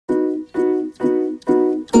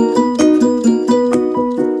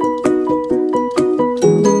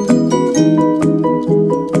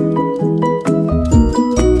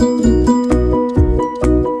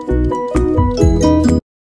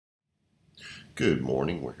Good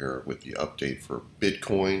morning. We're here with the update for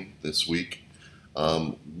Bitcoin this week.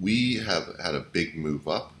 We have had a big move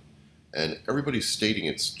up, and everybody's stating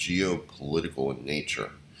it's geopolitical in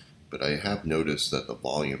nature. But I have noticed that the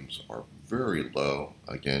volumes are very low.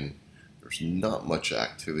 Again, there's not much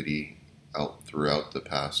activity out throughout the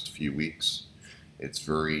past few weeks. It's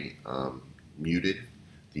very muted.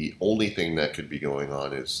 The only thing that could be going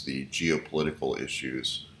on is the geopolitical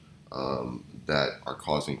issues that are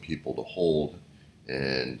causing people to hold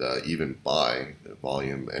and even buy the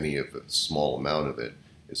volume. Any of a small amount of it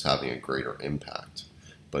is having a greater impact.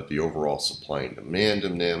 But the overall supply and demand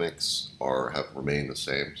dynamics have remained the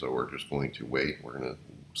same. So we're just going to wait. We're going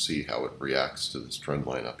to see how it reacts to this trend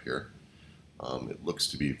line up here. It looks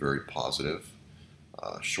to be very positive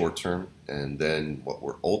short term. And then what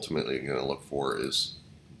we're ultimately going to look for is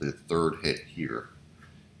the third hit here.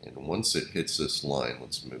 And once it hits this line,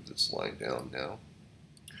 let's move this line down now.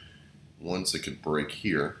 Once it could break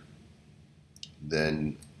here,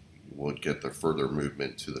 then we'll get the further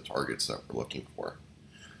movement to the targets that we're looking for.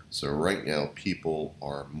 So right now, people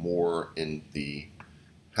are more in the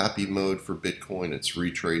happy mode for Bitcoin. It's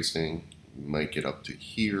retracing. We might get up to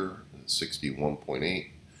here, 61.8,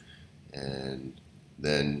 and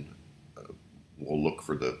then we'll look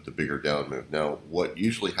for the bigger down move. Now, what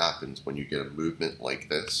usually happens when you get a movement like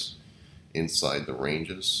this inside the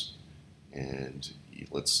ranges, and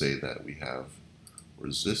let's say that we have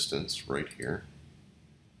resistance right here.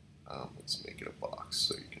 Let's make it a box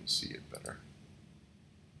so you can see it better.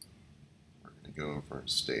 We're going to go over and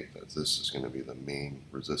state that this is going to be the main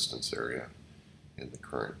resistance area in the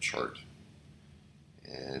current chart,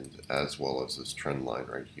 and as well as this trend line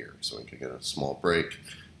right here. So we can get a small break,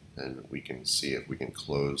 and we can see if we can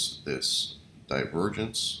close this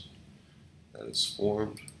divergence that is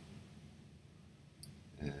formed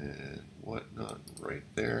and whatnot right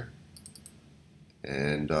there.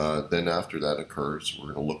 And then after that occurs,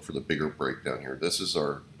 we're going to look for the bigger breakdown here. This is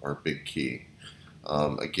our big key.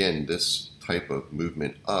 Again, this type of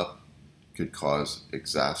movement up could cause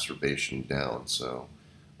exacerbation down. So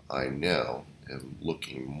I now am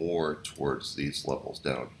looking more towards these levels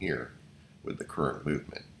down here with the current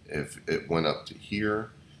movement. If it went up to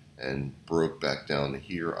here and broke back down to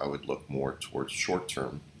here, I would look more towards short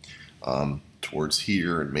term, towards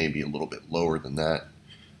here and maybe a little bit lower than that.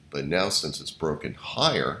 But now, since it's broken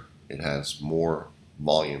higher, it has more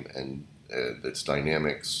volume and its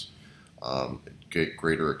dynamics get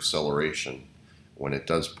greater acceleration. When it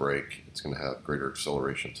does break, it's going to have greater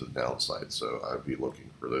acceleration to the downside. So I'd be looking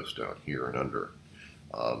for this down here and under.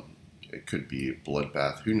 It could be a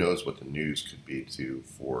bloodbath. Who knows what the news could be to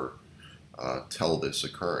tell this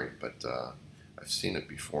occurring? But I've seen it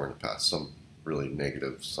before in the past. Some really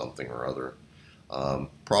negative something or other.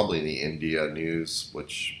 Probably the India news,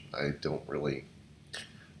 which I don't really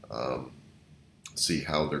see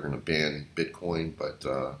how they're going to ban Bitcoin, but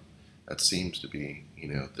that seems to be,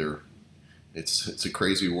 it's a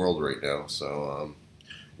crazy world right now. So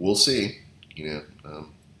we'll see.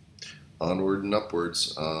 Onward and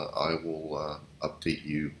upwards. I will update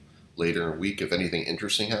you later in the week if anything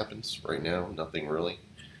interesting happens. Right now, nothing really.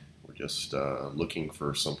 We're just looking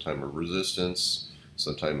for some type of resistance,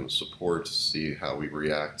 some type of support to see how we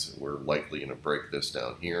react. We're likely going to break this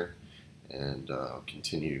down here and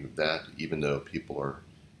continue that. Even though people are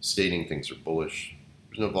stating things are bullish,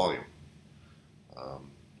 there's no volume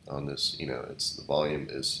on this. The volume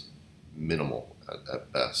is minimal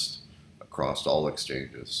at best. Across all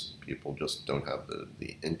exchanges, people just don't have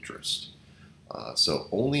the interest. So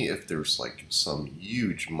only if there's like some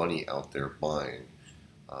huge money out there buying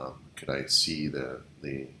could I see the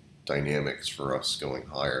dynamics for us going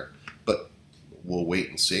higher. But we'll wait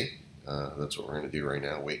and see. That's what we're going to do right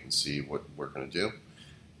now. Wait and see what we're going to do.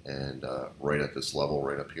 And right at this level,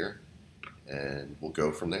 right up here. And we'll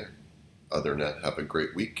go from there. Other than that, have a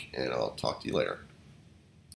great week, and I'll talk to you later.